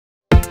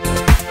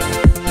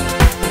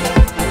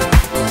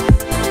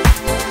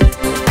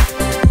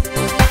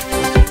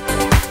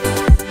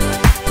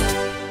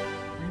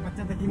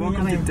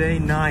day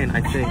 9,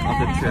 I think, of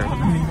the trip.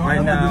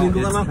 Right now,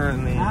 it's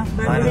currently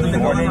 9 in the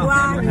morning, and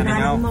we're heading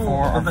out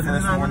for our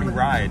first morning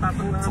ride.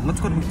 So let's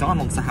go to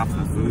McDonald's to have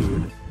some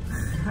food.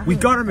 We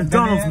got our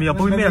McDonald's meal,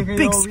 but we made a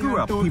big screw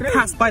up. We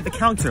passed by the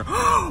counter.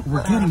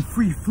 We're getting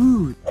free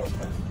food. I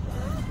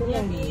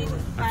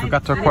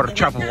forgot to record a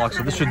travel vlog,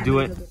 so this should do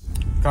it.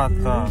 Got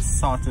the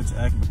sausage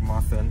egg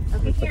McMuffin.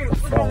 Put the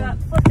phone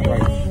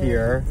right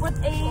here.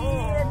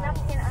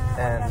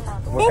 And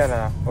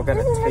we're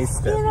gonna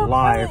taste it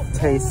live.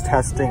 Taste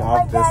testing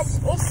of this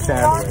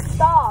sandwich.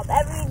 Non-stop,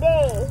 every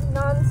day,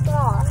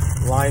 non-stop.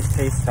 Live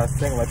taste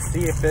testing. Let's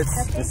see if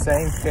it's the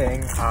same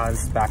thing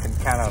as back in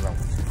Canada.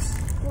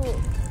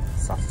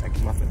 Sausage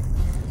egg muffin.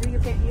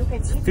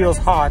 It feels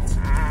hot.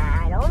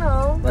 I don't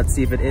know. Let's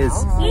see if it is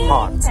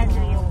hot. Is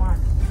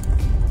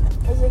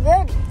it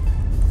good?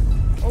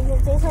 Does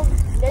it taste like?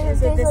 Does it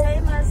taste the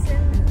same as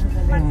in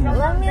McDonald's?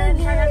 Let me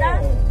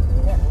get it.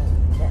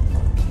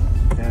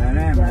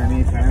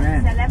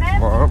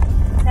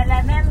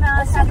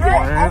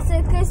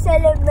 Est-ce que c'est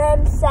le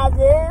même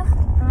saveur?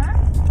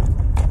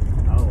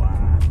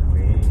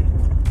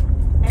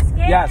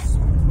 Yes,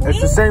 it's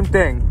the same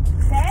thing.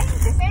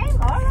 The same?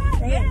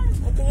 Alright,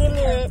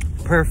 yeah.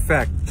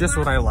 Perfect, just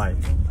what I like.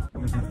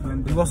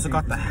 We also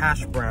got the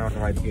hash brown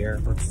right here.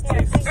 Let's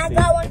taste it. I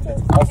got one too.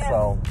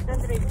 Also,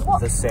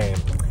 the same.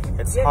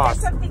 It's hot,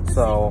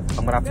 so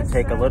I'm gonna have to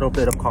take a little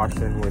bit of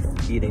caution with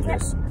eating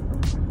this.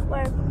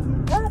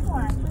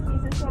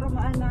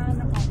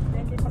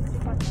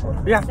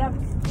 Yeah,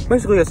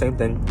 basically the same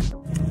thing.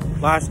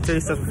 Last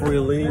taste test before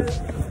you leave.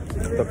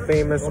 The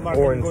famous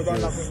orange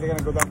juice.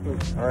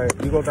 Alright,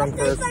 you go down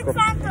first.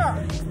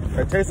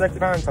 It tastes like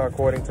Fanta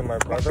according to my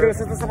brother.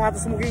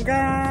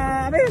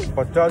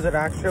 But does it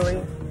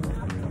actually?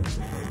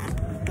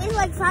 Tastes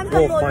like Fanta,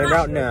 We'll find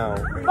out now.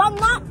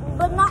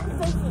 But not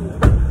fishy.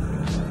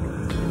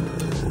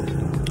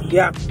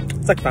 Yeah,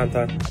 it's like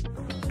Fanta.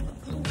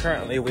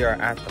 Currently we are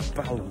at the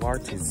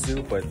Baluarte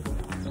Zoo, but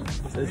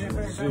this is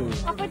a zoo.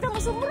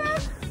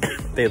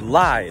 They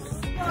lied.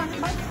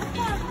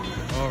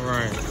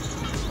 Alright.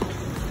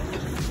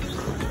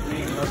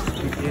 Let's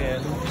begin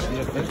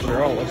the adventure.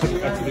 Oh, looks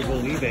like actually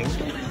we're leaving.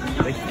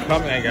 They keep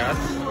coming, I guess.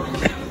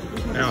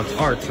 Now it's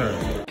our turn.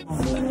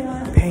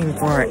 Paying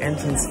for our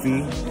entrance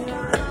fee.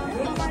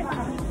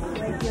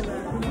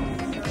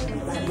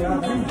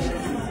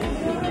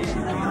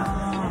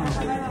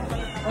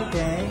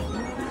 Okay.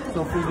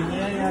 So feeding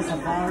area,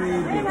 safari,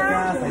 big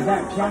cat, like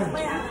that.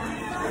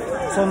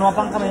 So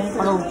nuwapang kami,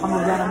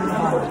 pamagyan namin ng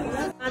bahay.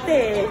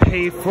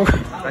 Pay for,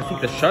 I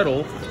think, the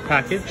shuttle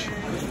package.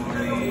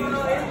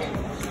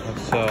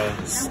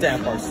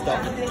 Stamp our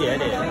stuff and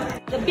get in.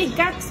 The big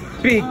cats.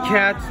 Big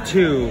Cats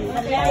 2.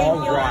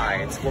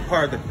 Alright. We're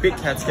part of the Big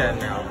Cats gang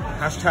now.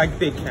 Hashtag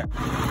Big Cat.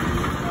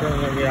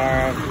 Currently we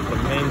are at the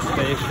main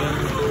station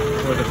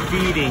for the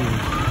feeding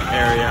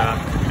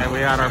area. And we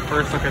had our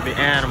first look at the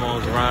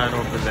animals right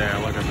over there.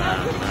 Look at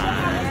that.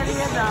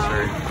 Nice.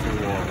 Very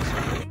cool.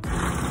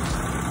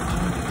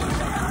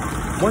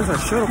 When's our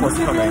shuttle bus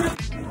coming?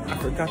 I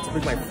forgot to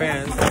bring my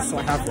fans, so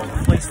I have one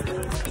replacement.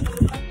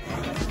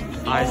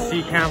 I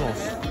see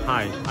camels.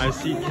 Hi, I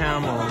see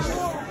camels.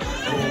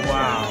 Oh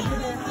wow.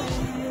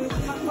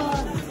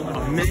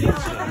 Amazing.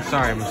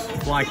 Sorry, I'm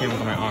fly came with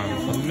my arm.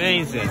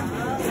 Amazing.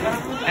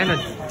 And a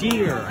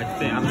deer, I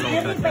think. I don't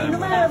know what that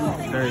is.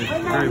 Very,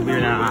 very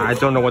weird. I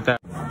don't know what that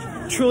is.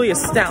 Truly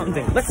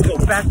astounding. Let's go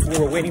back to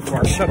where we're waiting for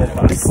our shuttle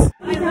bus.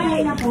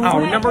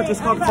 Our number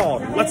just got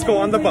called. Let's go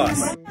on the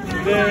bus.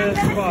 This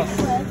bus.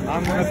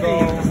 I'm gonna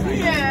go.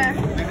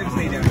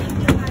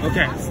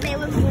 Okay.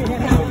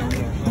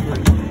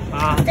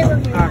 My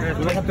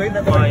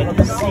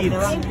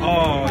seats.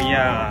 Oh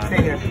yeah,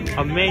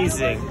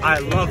 amazing. I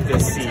love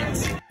this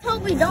seat.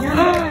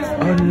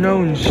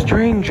 Unknown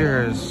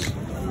strangers.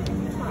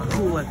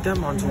 Who let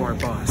them onto our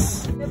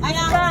bus?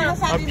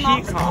 A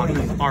peacock,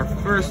 our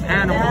first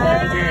animal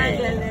of the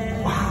day.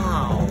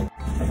 Wow.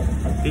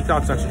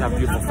 Peacocks actually have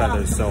beautiful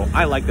feathers, so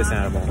I like this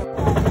animal.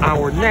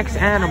 Our next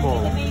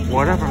animal,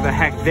 whatever the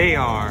heck they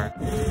are.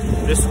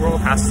 This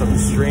world has some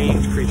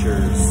strange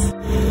creatures.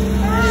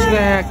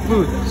 Snack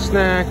food,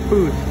 snack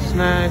food,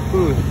 snack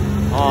food.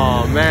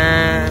 Oh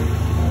man.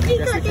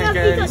 Guess we can't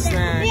get any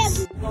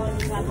snacks.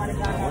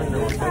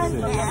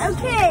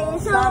 Okay,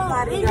 so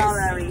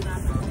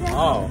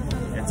Oh,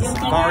 it's a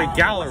safari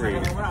gallery.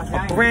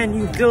 A brand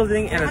new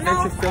building and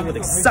adventure filled with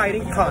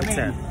exciting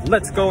content.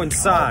 Let's go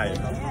inside.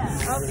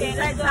 Okay,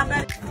 let's have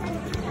it.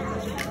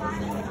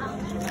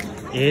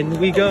 In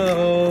we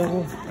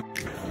go.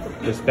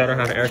 This better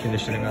have air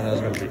conditioning,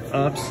 otherwise I'm gonna be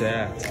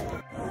upset.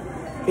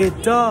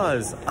 It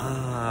does.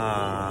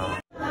 Ah.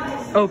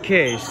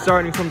 Okay,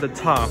 starting from the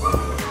top.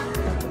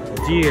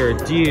 Deer,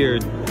 deer,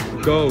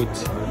 goat,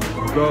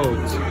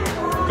 goat,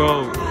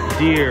 goat,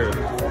 deer,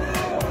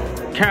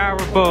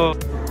 caribou.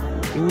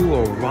 Ooh,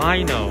 a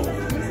rhino.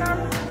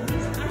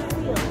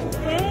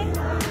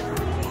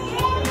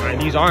 And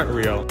these aren't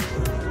real.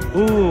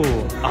 Ooh,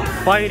 a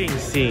fighting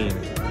scene.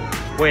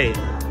 Wait,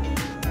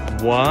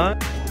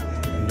 what?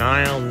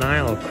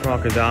 Nile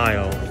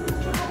crocodile.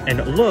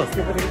 And look,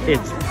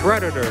 it's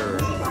Predator.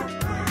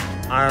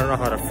 I don't know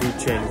how the food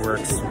chain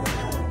works.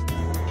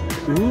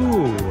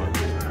 Ooh.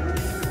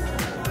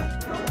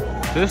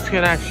 This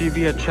could actually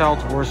be a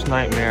child's worst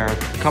nightmare.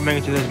 Coming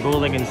into this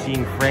building and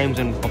seeing frames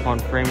upon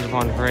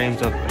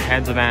frames of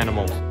heads of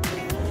animals.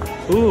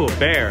 Ooh,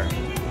 bear.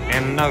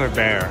 And another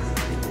bear.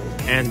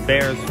 And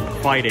bears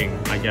fighting,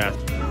 I guess.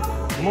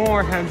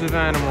 More heads of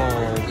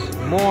animals.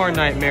 More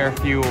nightmare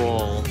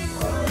fuel.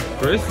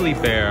 Grizzly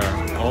bear.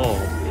 Oh,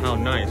 how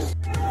nice.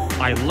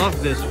 I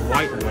love this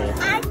white wolf.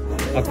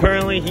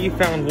 Apparently he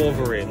found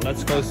Wolverine.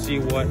 Let's go see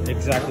what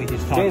exactly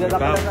he's talking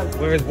about.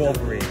 Where's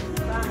Wolverine?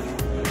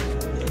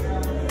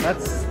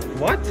 That's...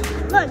 what?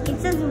 Look, it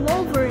says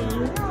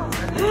Wolverine.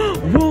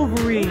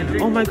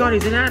 Wolverine! Oh my god,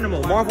 he's an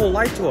animal. Marvel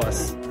lied to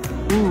us.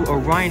 Ooh, a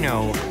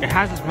rhino. It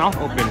has its mouth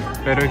open.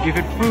 Better give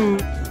it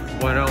food.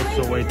 What else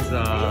awaits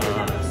us?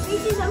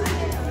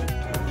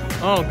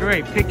 Oh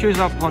great, pictures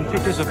upon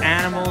pictures of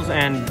animals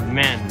and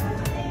men.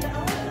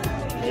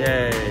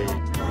 Yay.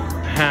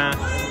 A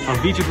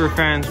VTuber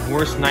fan's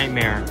worst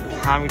nightmare.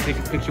 Having to take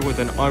a picture with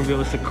an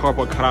unrealistic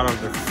cardboard cutout of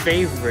their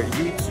favorite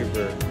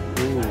YouTuber.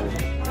 Ooh.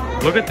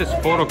 Look at this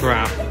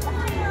photograph.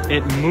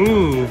 It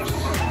moves.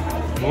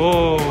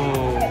 Whoa.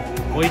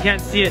 Well, you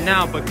can't see it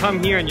now, but come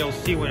here and you'll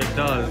see what it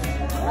does.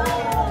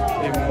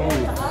 It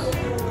moves.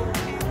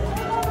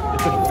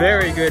 It's a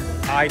very good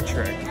eye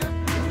trick.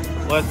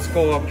 Let's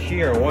go up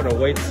here. What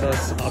awaits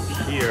us up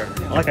here?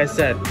 Like I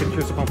said,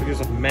 pictures upon pictures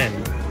of men.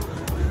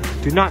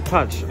 Do not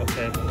touch,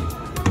 okay? I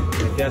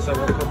guess I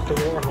woke up the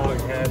Warhog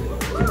head.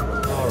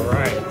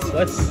 Alright,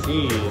 let's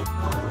see.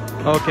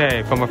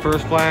 Okay, from a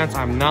first glance,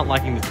 I'm not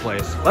liking this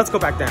place. Let's go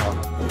back down.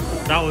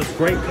 That was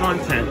great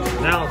content.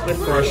 Now let's wait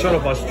for our shuttle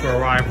bus to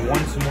arrive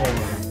once more.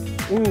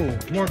 Ooh,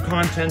 more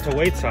content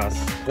awaits us.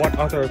 What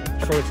other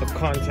sorts of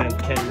content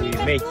can we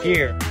make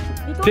here?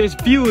 This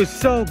view is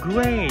so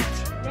great!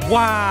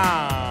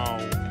 Wow!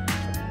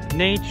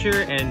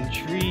 Nature and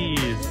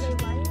trees.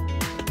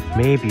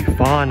 Maybe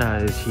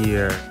fauna is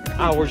here.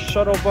 Our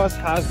shuttle bus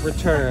has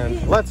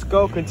returned. Let's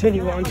go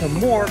continue on to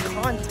more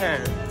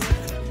content.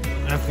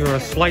 After a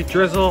slight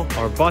drizzle,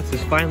 our bus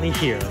is finally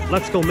here.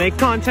 Let's go make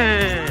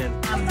content!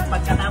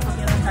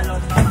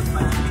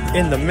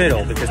 In the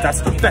middle, because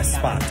that's the best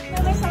spot.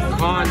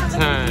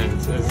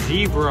 Content, a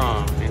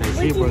zebra, and a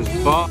zebra's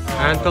butt,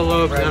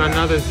 antelopes, and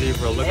another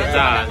zebra. Look at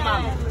that.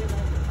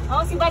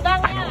 I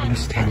don't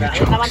understand your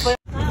jokes.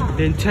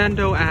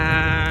 Nintendo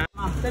ad.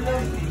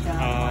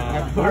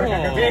 Cool.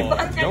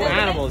 No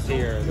animals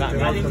here. That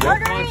means no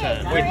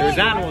content. Wait, there's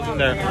animals in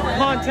there.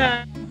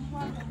 Content!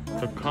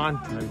 The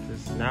content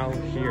is now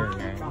here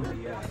now.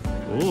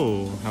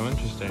 Ooh, how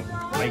interesting.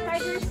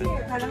 Lights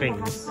and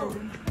things.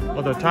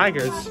 Oh, they're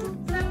tigers.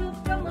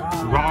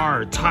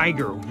 Rawr,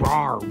 tiger,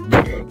 rawr.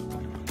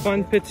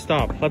 Fun pit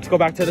stop. Let's go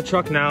back to the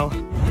truck now.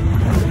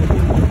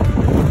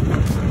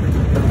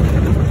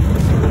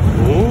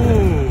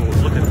 Ooh,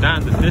 look at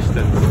that in the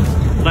distance.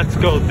 Let's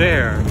go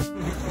there.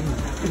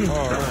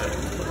 Alright.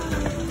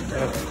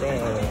 Let's go.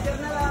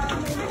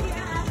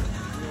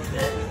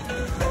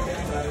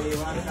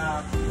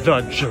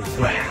 The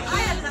giraffe.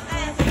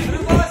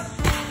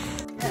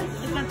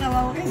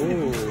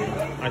 Ooh,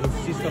 I can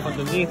see stuff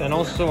underneath, and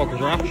also a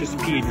giraffe just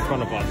peed in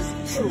front of us.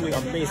 Truly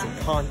amazing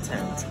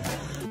content.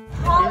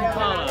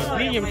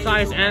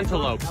 Medium-sized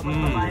antelope.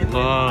 More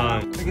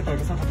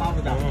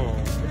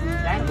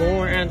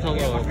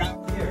antelope.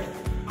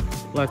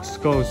 Let's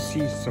go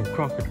see some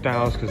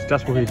crocodiles, because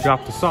that's where he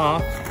dropped us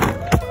off.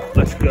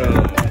 Let's go.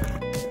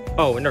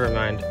 Oh, never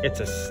mind. It's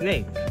a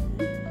snake.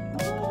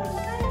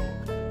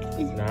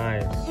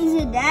 Nice. Is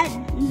it dead?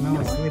 No,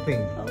 it's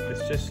sleeping.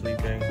 It's just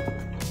sleeping.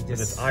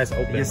 With its eyes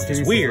open.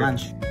 It's weird.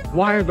 Lunch.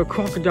 Why are the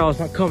crocodiles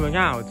not coming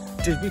out?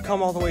 Did we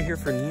come all the way here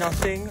for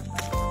nothing?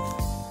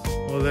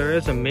 Well, there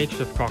is a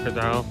makeshift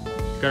crocodile.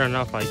 Good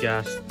enough, I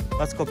guess.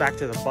 Let's go back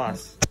to the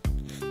bus.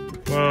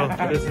 Well,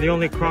 it's the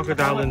only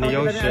crocodile in the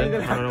ocean.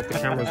 I don't know if the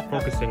camera's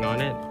focusing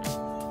on it.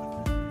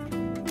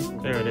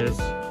 There it is.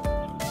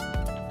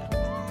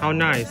 How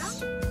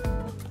nice.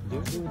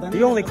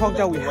 The only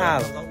crocodile we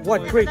have.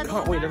 What great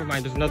wait, never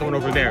mind. There's another one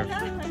over there.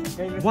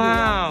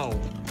 Wow.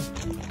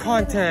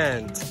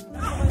 Content.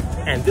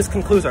 And this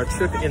concludes our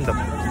trip in the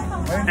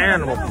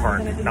animal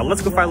park. Now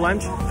let's go find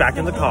lunch back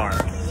in the car.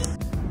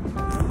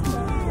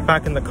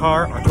 Back in the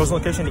car, our chosen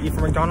location to eat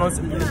from McDonald's,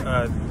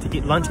 to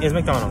eat lunch is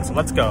McDonald's. So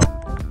let's go.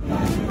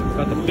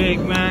 Got the Big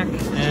Mac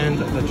and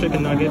the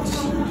chicken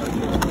nuggets.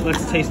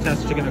 Let's taste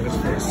test chicken nuggets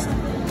first.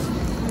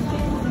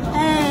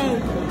 Hey.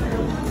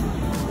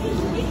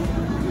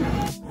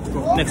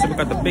 Next up we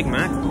got the Big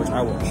Mac, which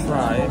I will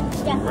try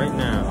right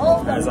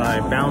now. As I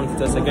bounce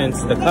this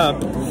against the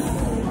cup,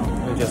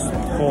 and just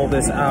pull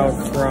this out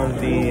from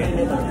the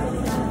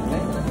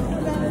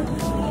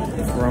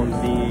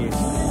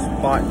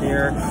spot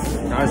here.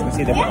 Now as you can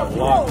see, they put a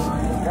lot. I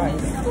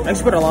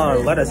actually put a lot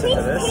of lettuce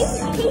into this.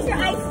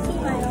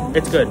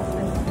 It's good.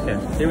 Okay,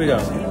 here we go.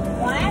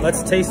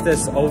 Let's taste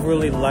this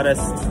overly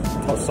lettuced,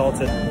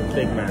 salted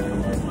Big Mac.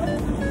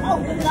 Oh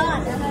my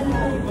god.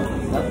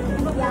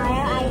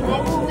 Yeah, I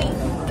will wait.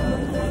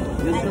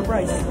 this is the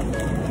price.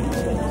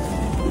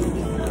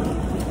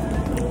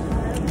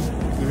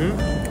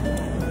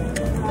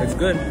 It's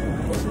good.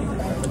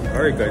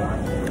 Very good.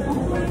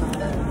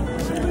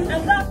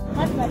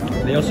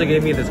 They also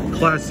gave me this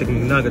classic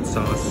nugget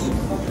sauce,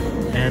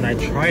 and I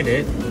tried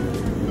it.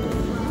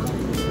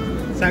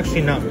 It's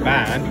actually not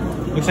bad.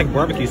 Looks like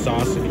barbecue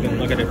sauce if you can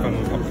look at it from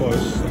up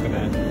close. Look at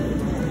that.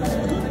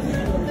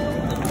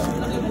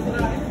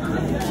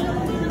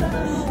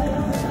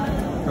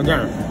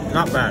 Again,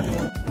 not bad.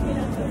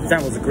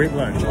 That was a great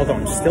lunch. Although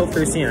I'm still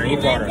thirsty and I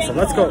need water. So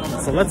let's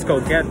go.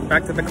 Get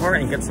back to the car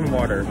and get some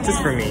water,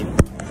 just for me.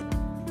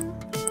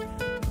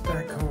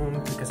 Back home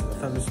because of the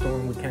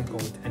thunderstorm. We can't go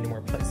into any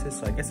more places.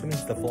 So I guess it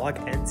means the vlog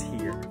ends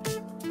here.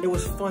 It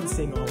was fun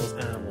seeing all those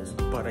animals,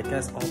 but I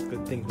guess all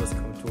good things must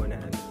come to an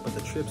end. But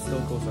the trip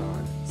still goes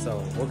on,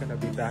 so we're gonna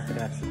be back in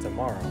action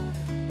tomorrow.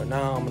 But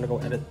now I'm gonna go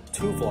edit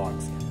 2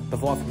 vlogs. The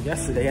vlog from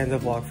yesterday and the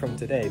vlog from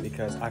today,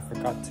 because I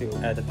forgot to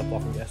edit the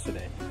vlog from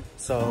yesterday.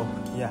 So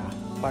yeah,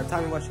 by the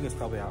time you're watching, it's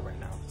probably out right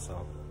now.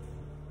 So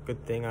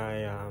good thing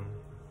I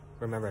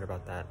remembered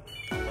about that.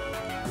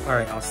 All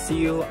right, I'll see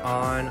you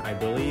on, I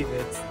believe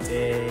it's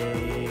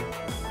day...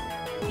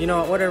 You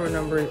know, whatever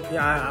number,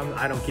 yeah,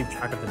 I don't keep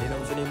track of the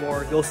numbers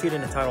anymore. You'll see it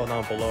in the title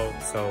down below,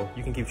 so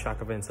you can keep track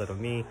of it instead of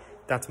me.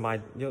 That's my,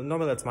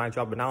 normally that's my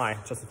job, but now I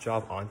have just a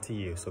job onto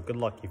you. So good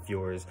luck, you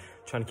viewers,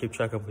 trying to keep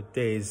track of what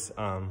days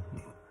the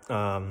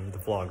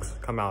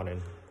vlogs come out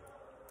in.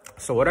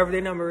 So whatever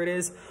day number it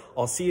is,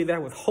 I'll see you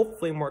there with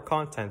hopefully more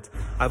content.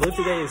 I believe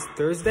today is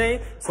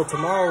Thursday, so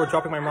tomorrow we're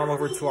dropping my mom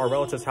over to our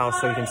relative's house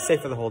so you can stay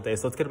for the whole day.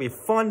 So it's gonna be a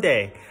fun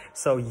day.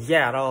 So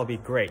yeah, that'll be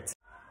great.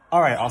 All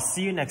right, I'll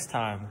see you next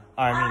time.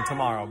 I mean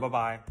tomorrow.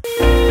 Bye-bye.